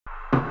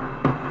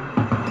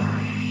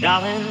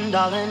Darling,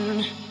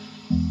 darling,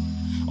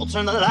 I'll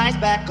turn the lights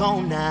back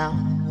on now.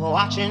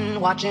 Watching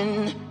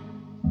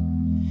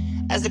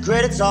as the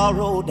credits all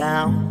roll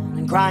down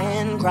and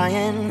crying.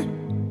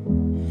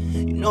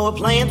 You know we're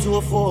playing to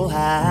a full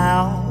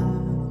house.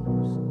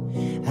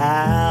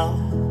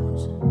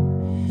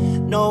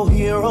 No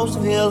heroes,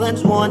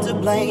 villains, one to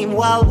blame.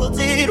 While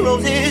wilted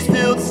roses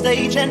fill the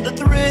stage, and the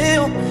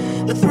thrill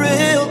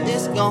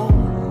is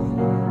gone.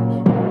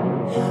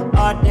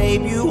 Our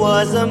debut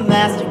was a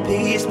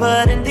masterpiece,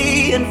 but in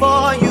the end,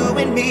 for you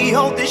and me,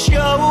 hold this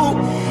show,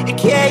 it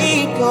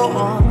can't go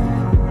on.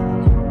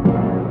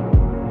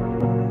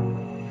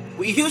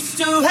 We used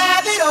to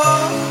have it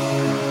all,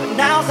 but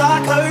now's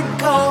our curtain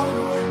call.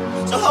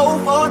 So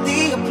hold for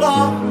the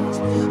applause.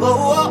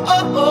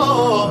 Oh.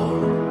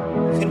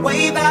 And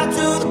wave out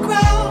to the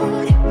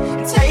crowd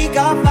and take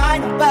our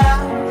final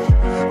bow.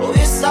 Oh,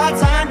 it's our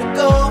time to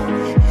go,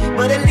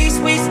 but at least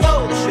we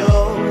stole the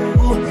show.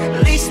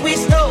 At least we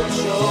stole the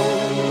show.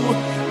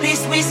 At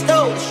least we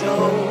stole the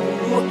show.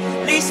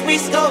 At least we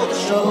stole the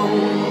show.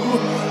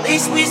 At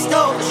least we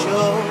stole the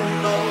show.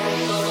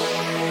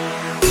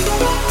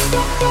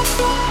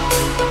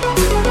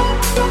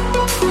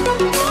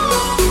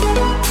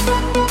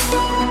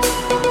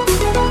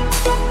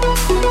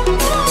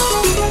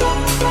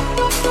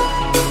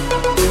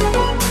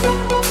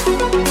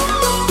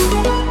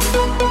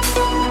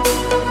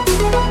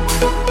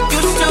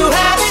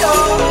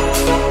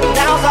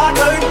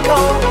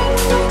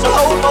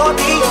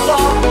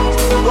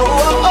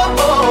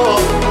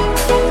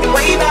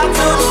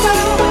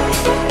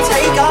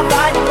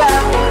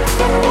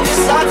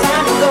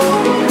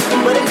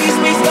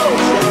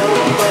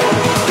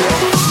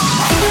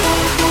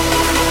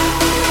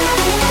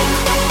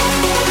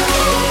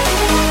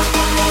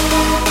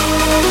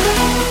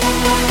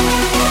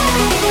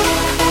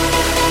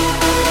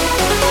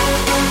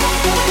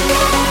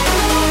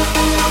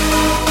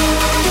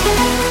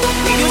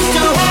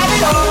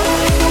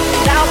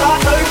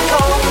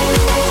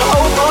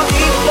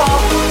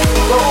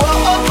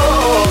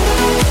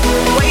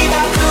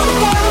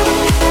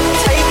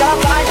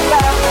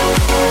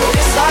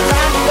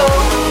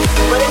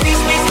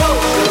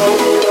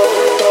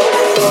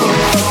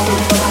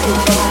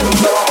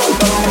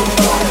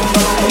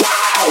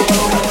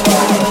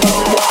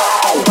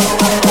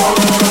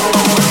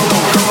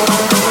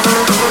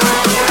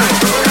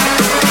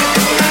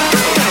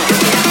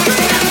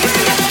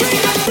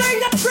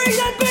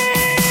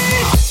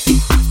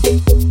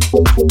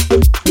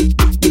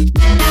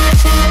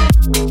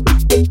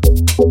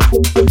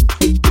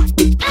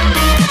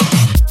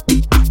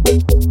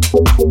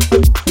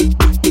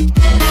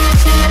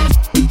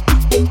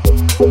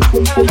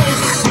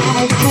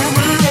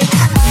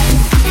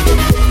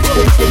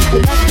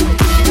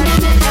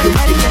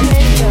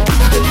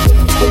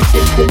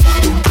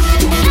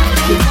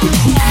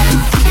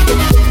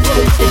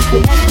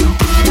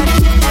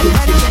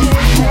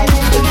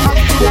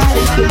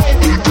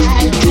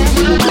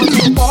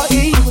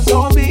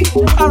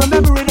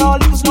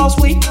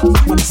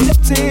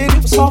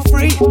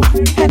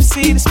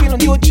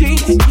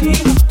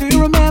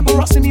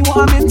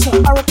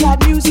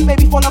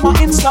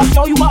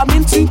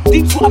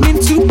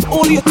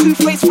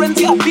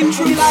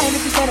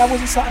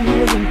 Something you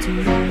was into,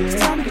 Just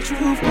tell me the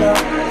truth, girl.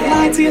 You're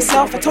lying to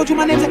yourself. I told you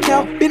my name's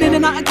Kel. Been in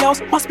and out of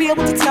girls, must be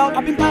able to tell.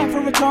 I've been dying for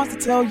a chance to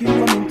tell you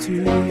I'm into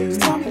you. Just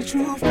tell me the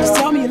truth, girl. Just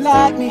tell me you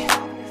like me.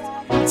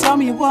 Tell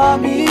me you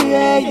want me,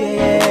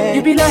 yeah.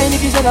 You'd be lying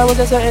if you said I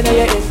wasn't something that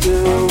you're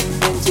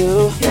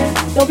into.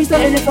 Yeah. Don't be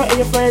starting in front of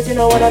your friends, you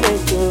know what I'm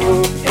into.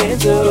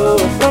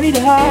 Don't need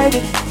to hide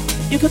it.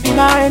 You could be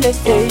mine, let's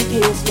take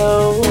it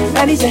slow.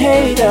 Man, he's a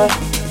hater.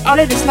 All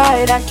of this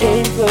night I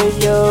came for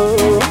you.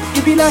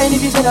 You'd be lying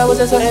if you said I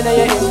wasn't something that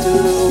you're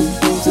into.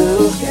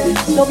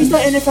 Don't be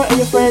starting in front of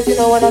your friends, you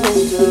know what I'm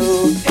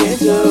into.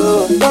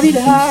 Don't need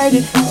to hide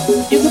it.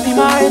 You could be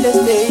mine, let's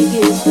take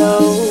it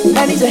slow.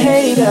 Man, he's a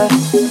hater.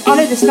 All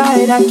of this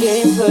night I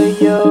came for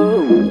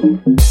you.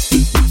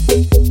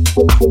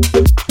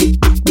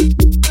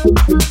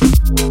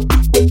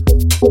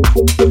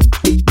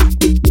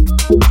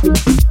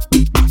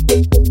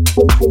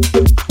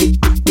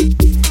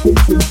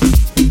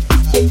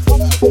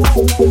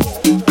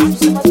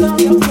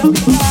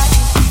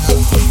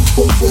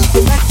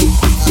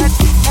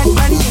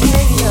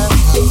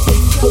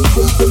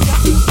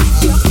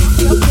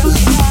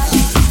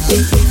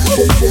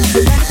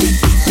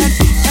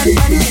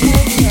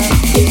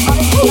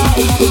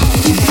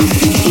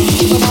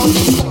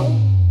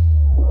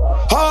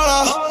 Hold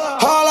up.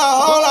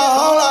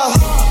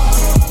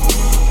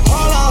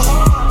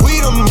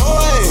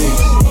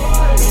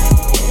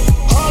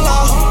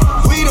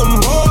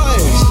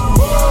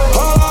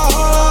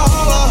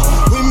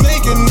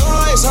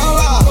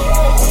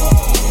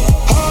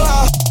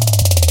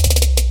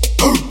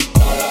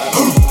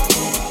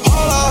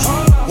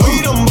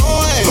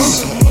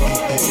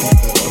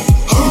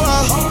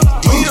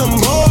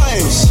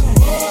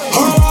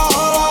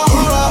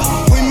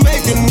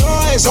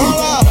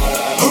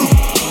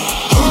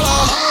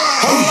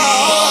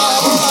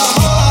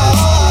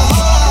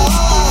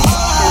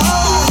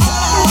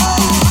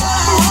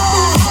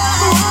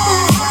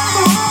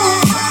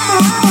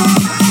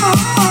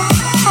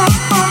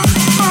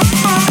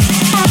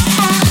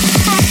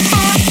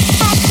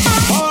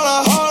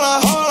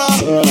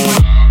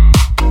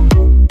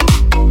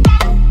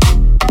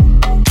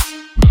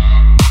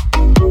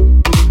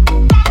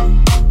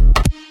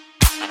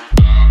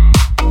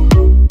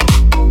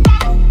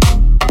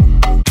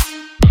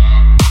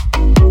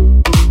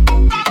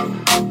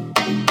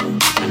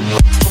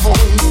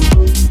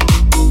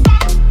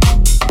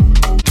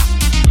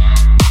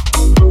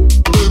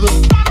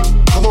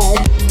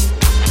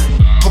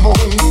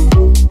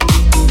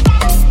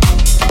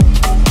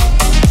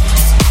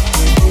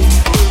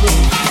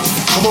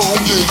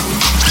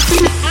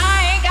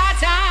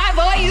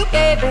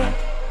 baby.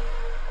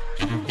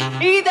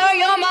 Either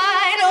you're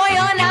mine or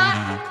you're not.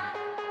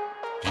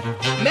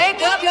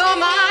 Make up your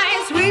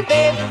mind, sweet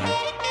baby.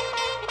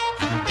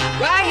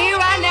 Right here,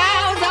 right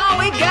now is all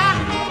we got.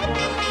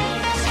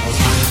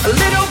 A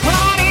little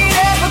party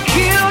never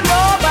killed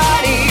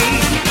nobody,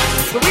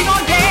 so we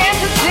gon'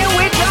 dance until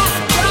we drop.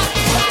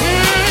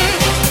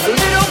 A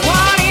little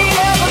party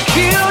never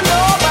killed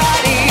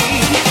nobody.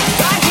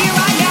 Right here,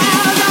 right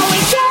now is all we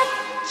got.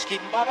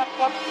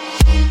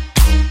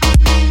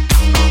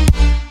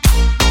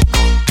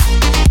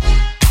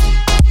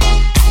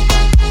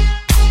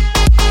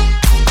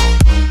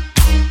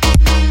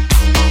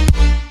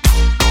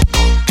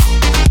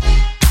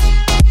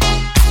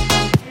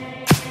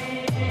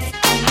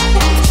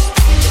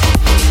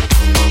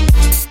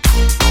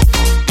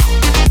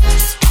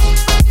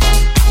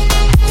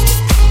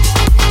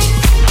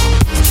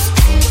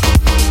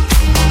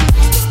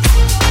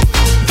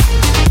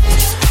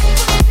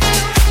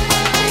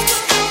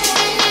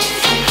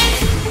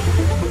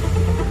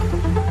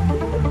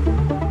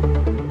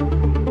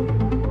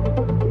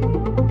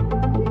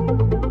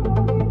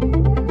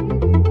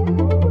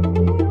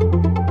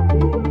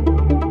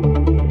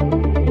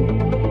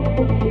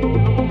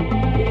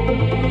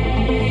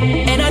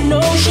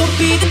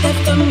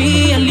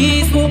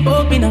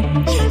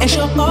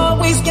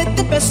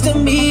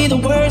 The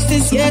worst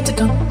is yet to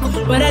come,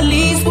 but at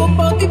least we'll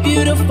both be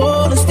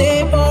beautiful and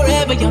stay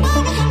forever young.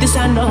 This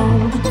I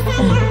know,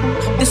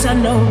 this I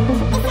know.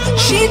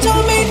 She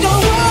told me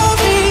don't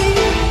worry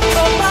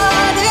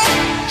about it.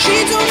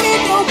 She told me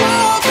don't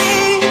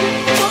worry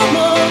no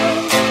more.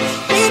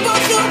 We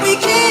both know we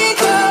can't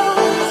go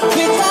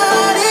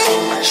without it.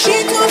 She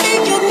told me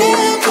you'll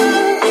never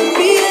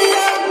be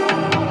alone.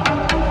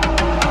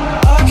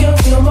 I can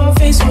feel my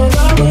face when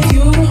I'm with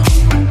you,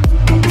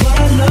 but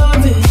I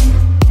love it.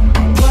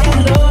 When I'm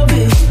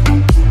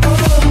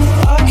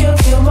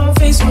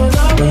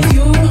with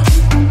you,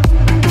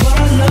 but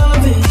I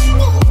love it,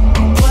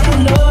 but I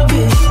love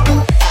it.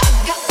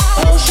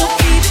 Oh, she'll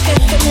be the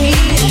death of me,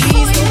 at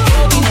least don't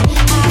hold me.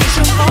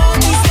 She'll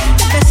always get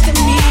the best of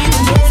me, the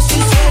worst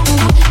is yet to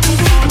come.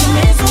 The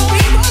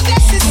misery was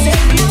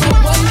necessary, but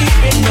what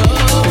deep in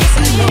love, yes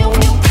I know,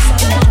 yes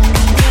I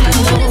know, well I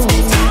know.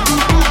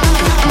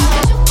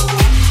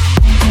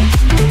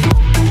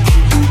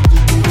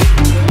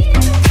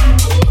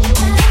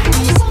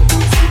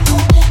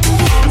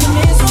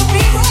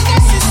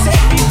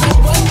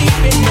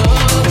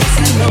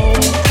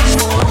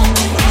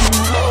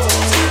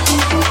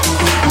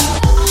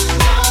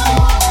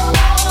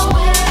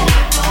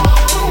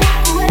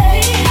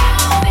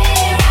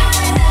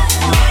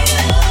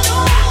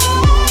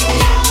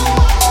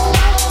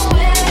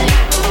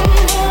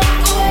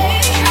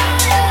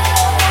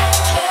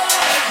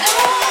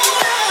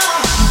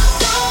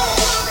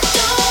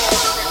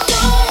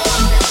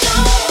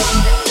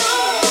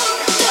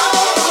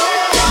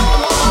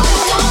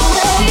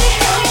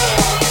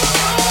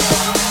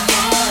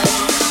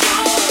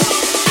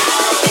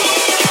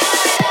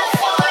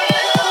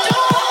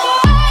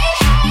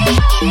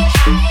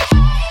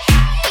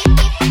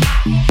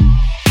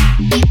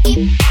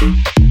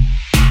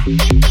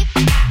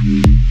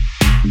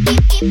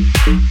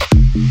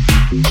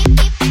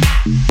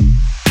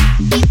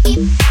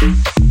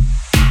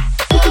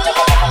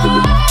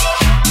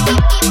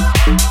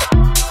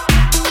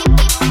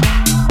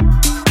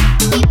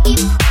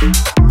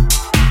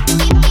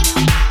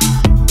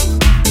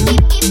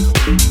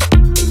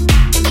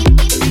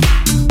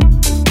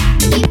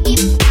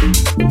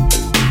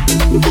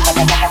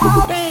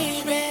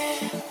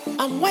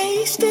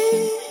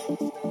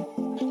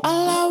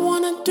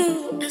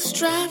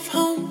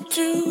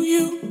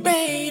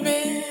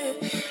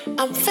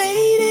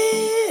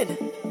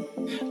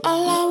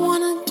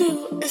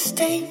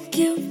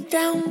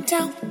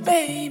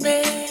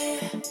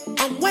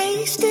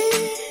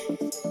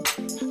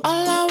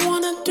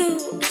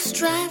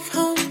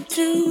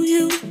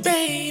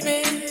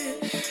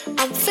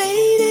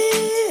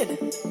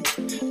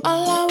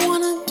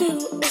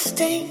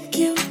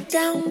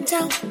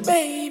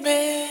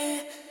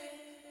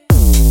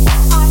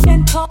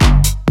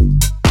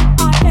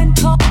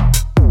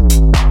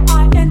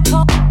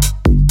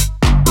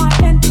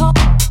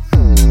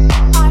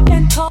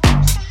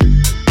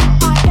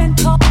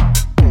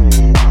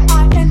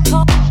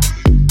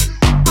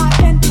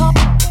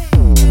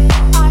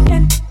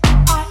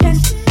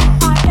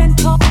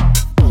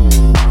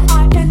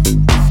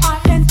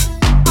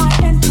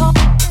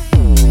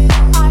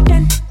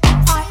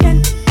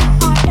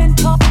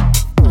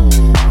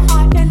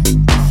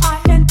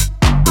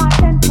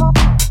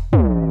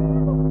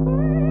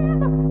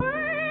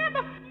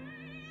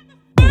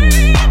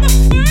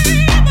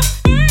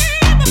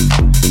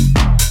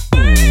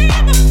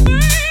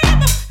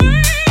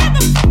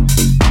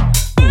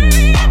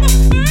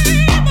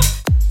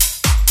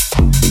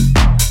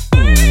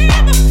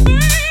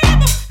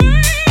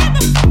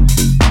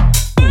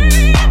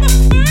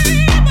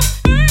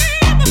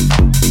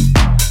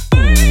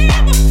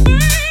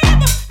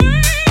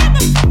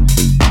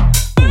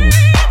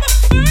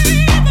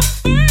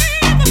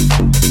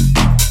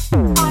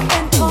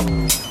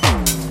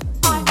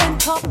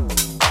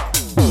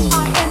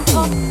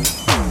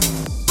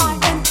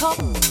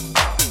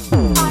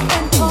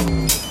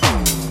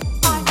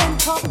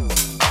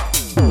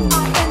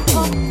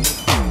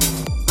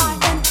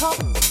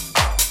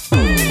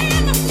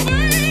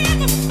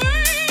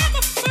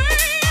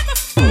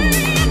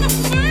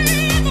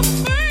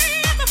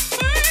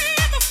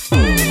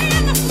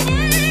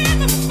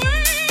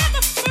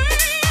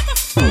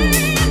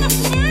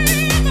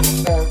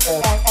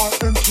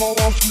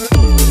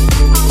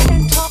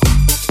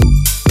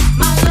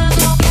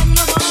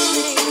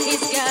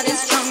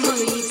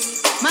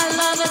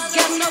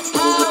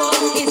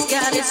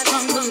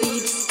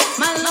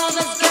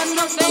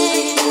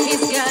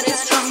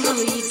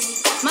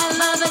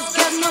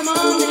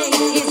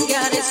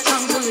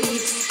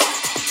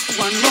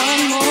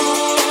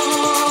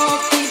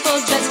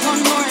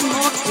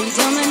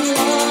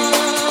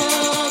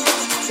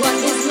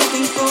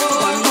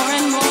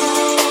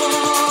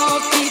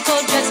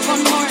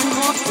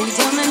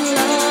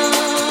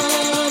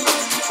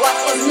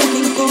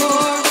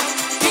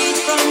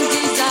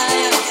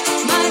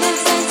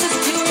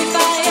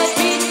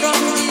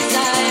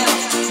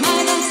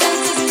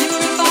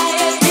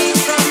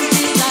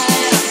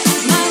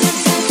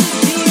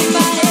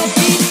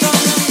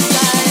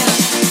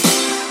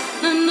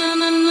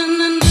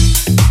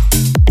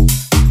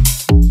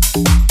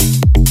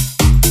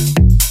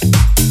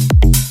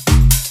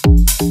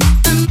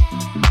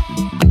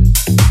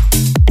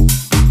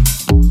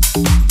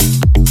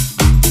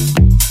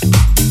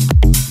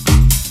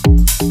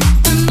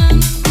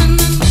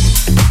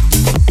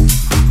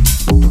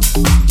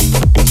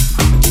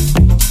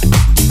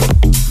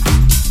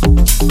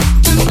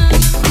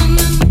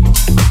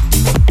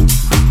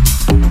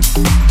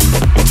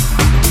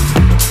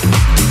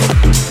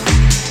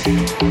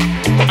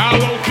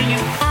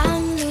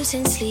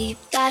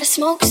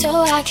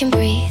 I can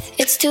breathe.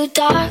 It's too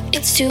dark,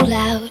 it's too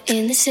loud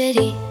in the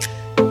city.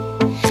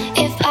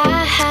 If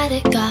I had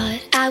a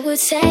god, I would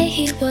say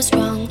he was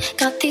wrong.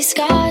 Got these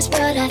scars,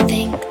 but I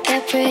think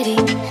they're pretty.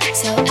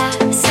 So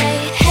I say,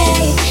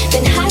 hey,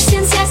 been high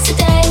since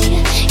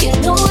yesterday. You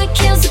know it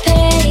kills the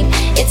pain.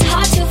 It's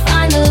hard to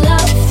find the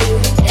love through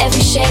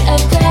every shade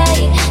of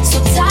gray. So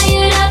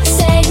tired of the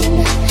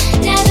same,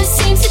 never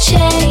seems to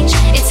change.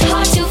 It's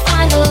hard to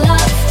find the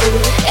love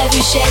through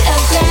every shade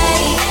of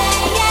gray.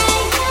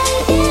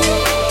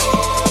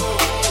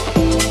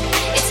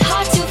 It's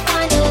hard to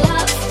find the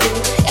love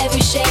through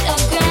every shade of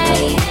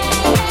gray.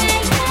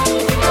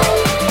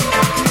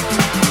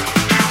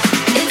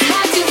 It's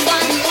hard to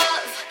find the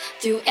love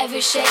through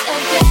every shade of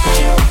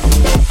gray.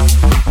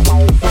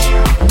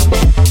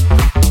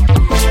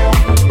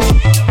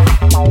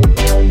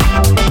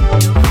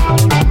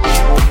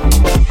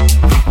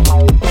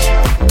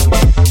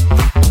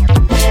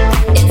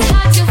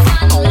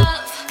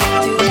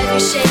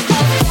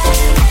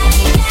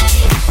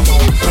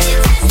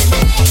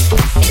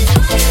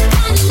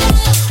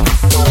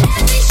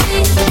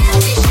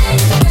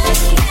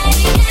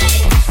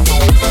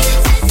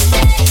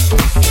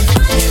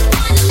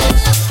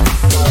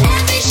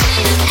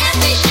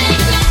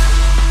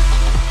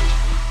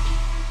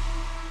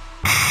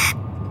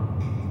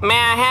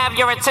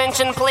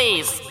 Attention,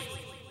 please.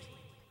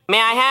 May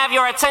I have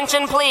your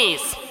attention,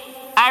 please?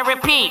 I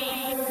repeat.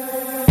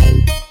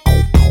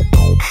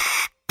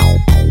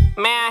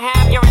 May I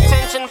have your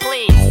attention,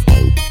 please?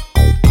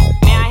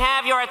 May I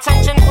have your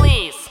attention,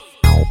 please?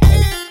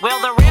 Will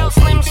the real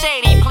Slim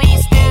Shady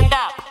please stand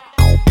up?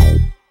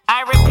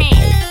 I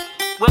repeat.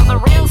 Will the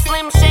real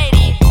Slim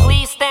Shady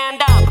please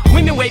stand up?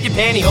 Women wave your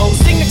pantyhose,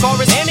 sing the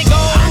chorus and it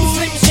goes. I'm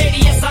Slim Shady,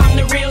 yes I'm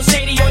the real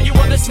Shady. All you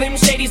other Slim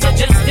Shadys are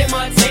just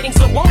imitating.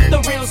 So won't the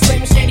real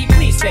Slim Shady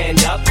please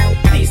stand up?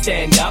 Please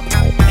stand up,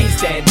 please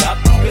stand up.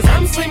 Cause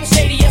I'm Slim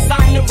Shady, yes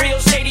I'm the real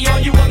Shady. All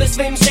you other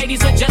Slim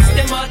Shadys are just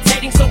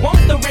imitating. So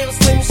won't the real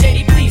Slim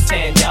Shady please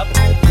stand up?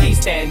 Please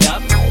stand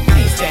up,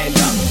 please stand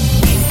up,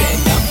 please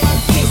stand up,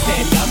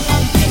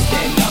 please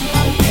stand up,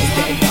 please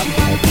stand up,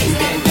 please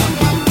stand up,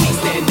 please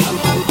stand up,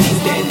 please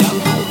stand up,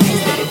 please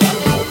stand up,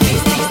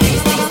 please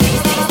stand up, please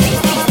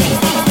stand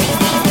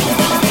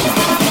up,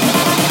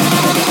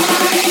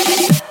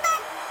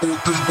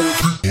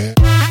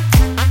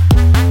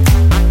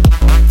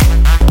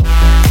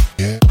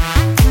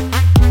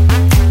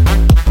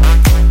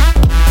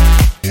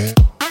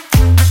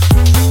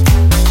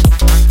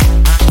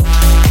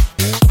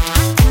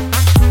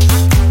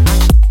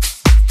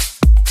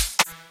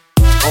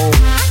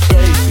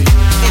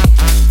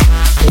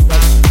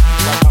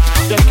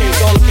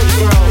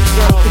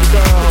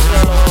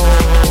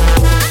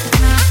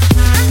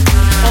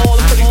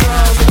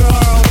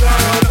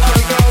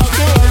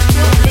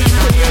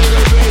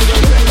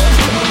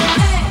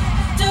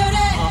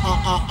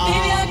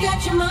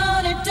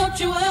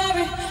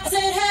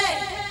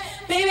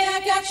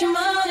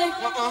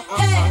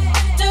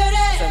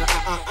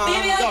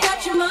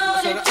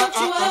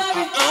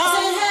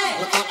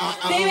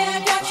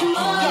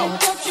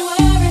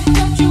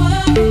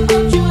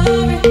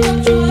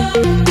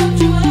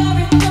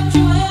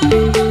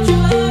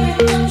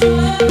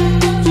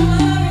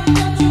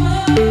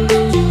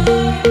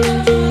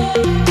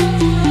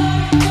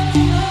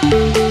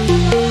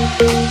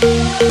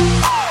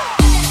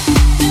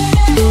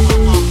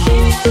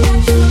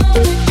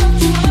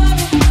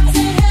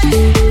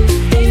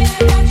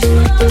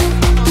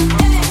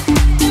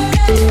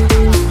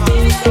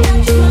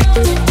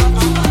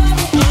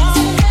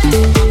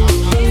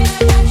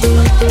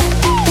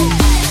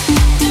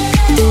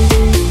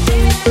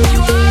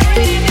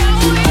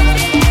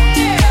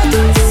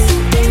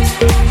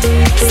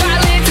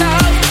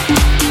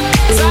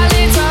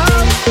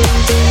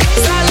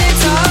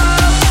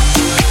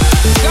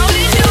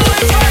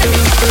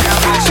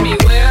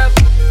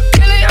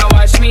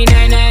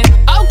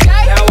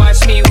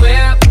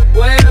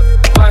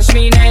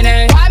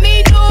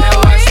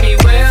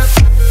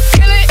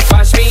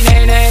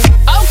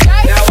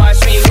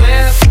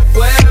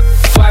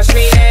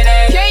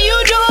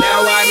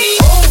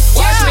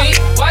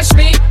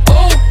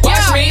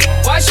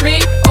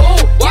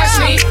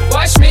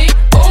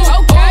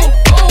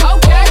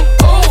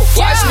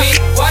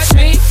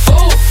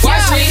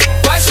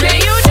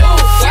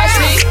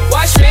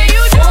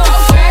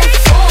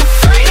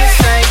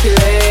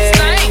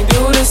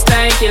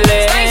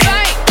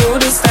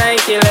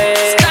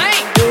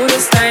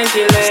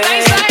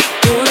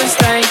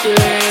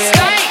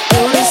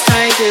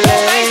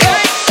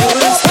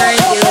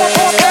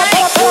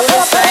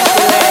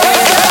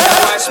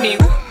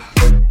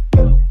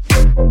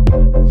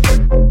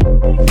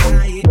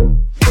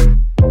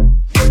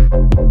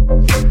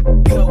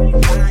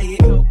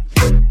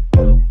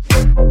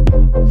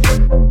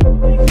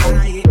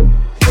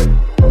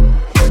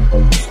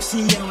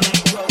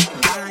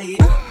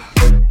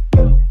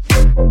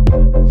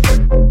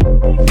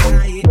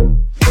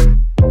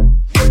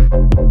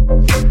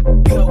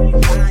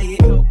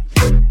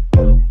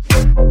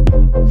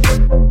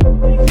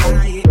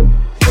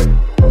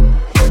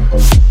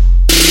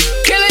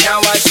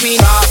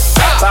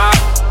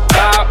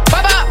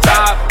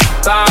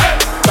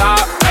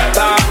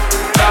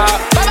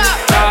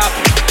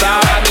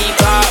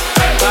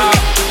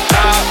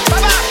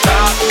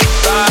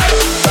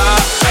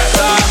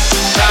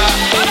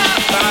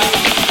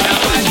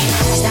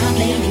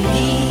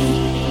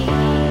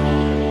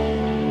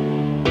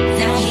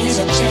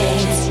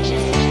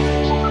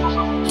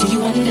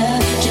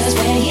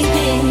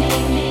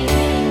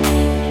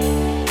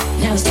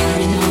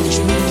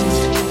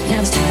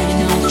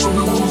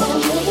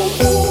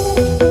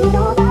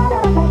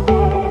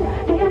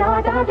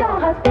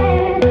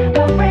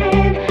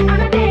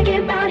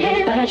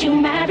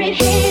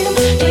 here.